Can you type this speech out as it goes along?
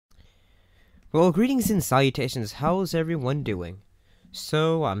Well, greetings and salutations. How's everyone doing?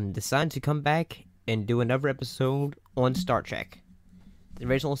 So, I'm deciding to come back and do another episode on Star Trek, the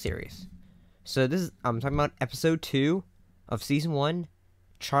original series. So I'm talking about episode 2 of season 1,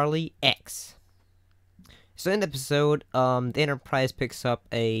 Charlie X. So in the episode, the Enterprise picks up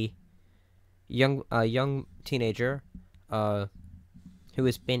a young teenager, who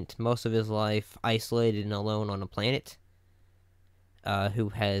has spent most of his life isolated and alone on a planet, who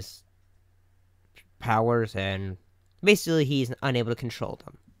has powers, and basically he's unable to control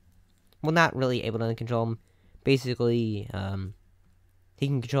them. Well, not really able to control them. Basically, he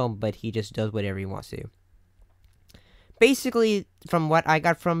can control them, but he just does whatever he wants to. Basically, from what I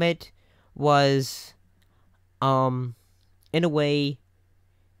got from it, was, in a way,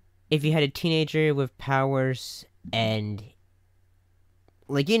 if you had a teenager with powers and,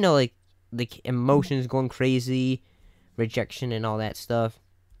 like emotions going crazy, rejection and all that stuff.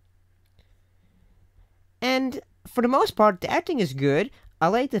 And for the most part, the acting is good. I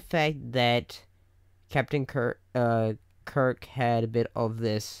like the fact that Captain Kirk had a bit of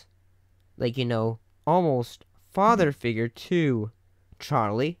this, almost father figure to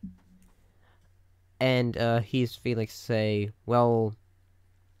Charlie. And he's feeling say, well,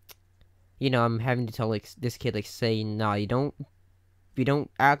 I'm having to tell this kid say, nah, you don't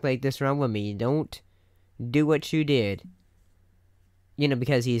act like this around women. You don't do what you did.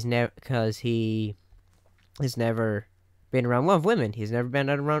 Because he has never been around women. He's never been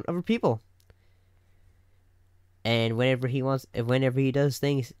around other people. And whenever he does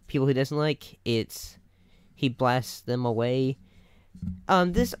things, people he doesn't like, he blasts them away.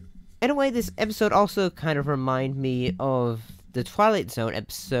 This episode also kind of remind me of the Twilight Zone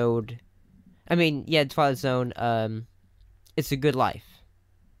episode. Twilight Zone. It's a Good Life.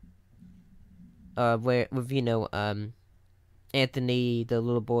 Where with Anthony, the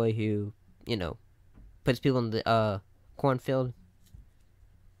little boy who puts people in the cornfield.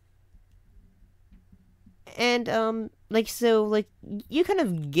 And you kind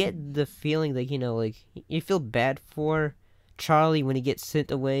of get the feeling you feel bad for Charlie when he gets sent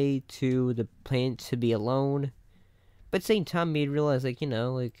away to the planet to be alone. But at the same time, you realize what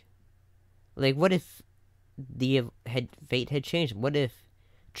if fate had changed? What if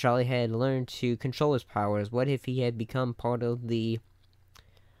Charlie had learned to control his powers? What if he had become part of the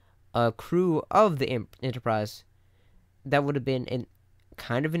crew of the Enterprise? That would have been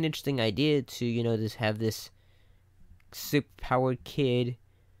kind of an interesting idea to, just have this super-powered kid,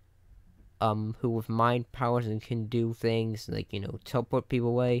 who with mind powers and can do things teleport people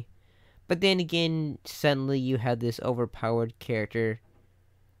away. But then again, suddenly you have this overpowered character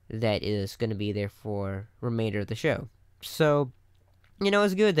that is going to be there for remainder of the show. So,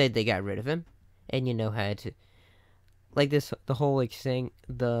 it's good that they got rid of him, and had to the whole saying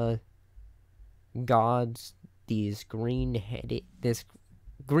the gods, this green-headed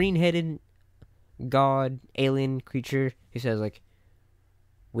god alien creature who says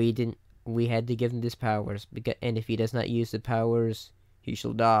we had to give him these powers, and if he does not use the powers, he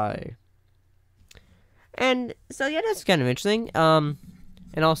shall die. And so that's kind of interesting. And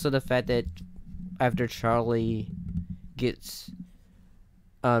also the fact that after Charlie gets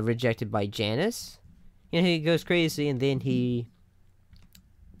rejected by Janice, he goes crazy, and then he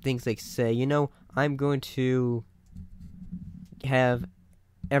thinks I'm going to have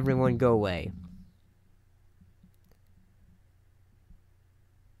everyone go away.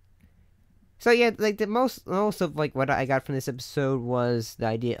 So the most of what I got from this episode was the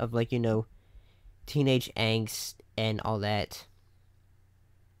idea of teenage angst and all that.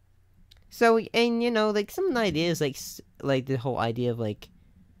 So, and some ideas the whole idea of it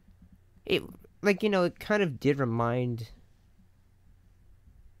it kind of did remind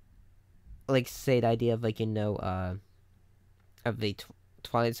say the idea of of the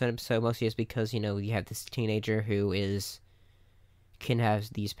Twilight Zone episode, mostly just because you have this teenager who can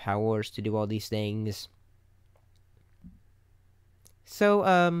have these powers to do all these things.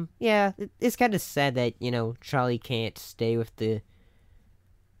 So it's kind of sad that Charlie can't stay with the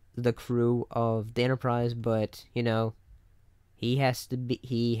crew of the Enterprise, but he has to be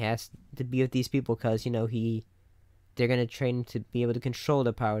with these people because they're gonna train him to be able to control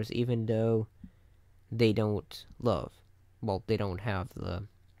the powers, even though they don't have the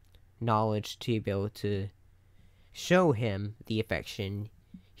knowledge to be able to show him the affection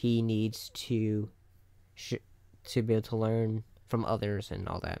he needs to be able to learn from others and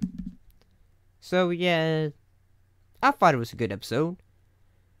all that. So I thought it was a good episode.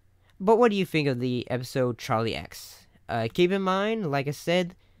 But what do you think of the episode Charlie X? Keep in mind, like I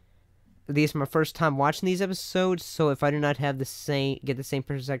said, this is my first time watching these episodes, so if I do not have get the same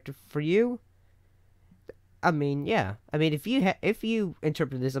perspective for you, I mean, yeah. I mean, if you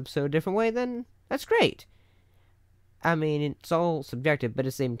interpret this episode a different way, then that's great. I mean, it's all subjective, but at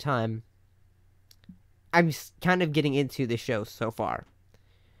the same time, I'm kind of getting into the show so far.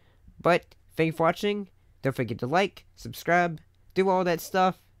 But thank you for watching. Don't forget to like, subscribe, do all that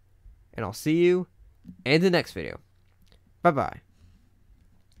stuff, and I'll see you in the next video. Bye-bye.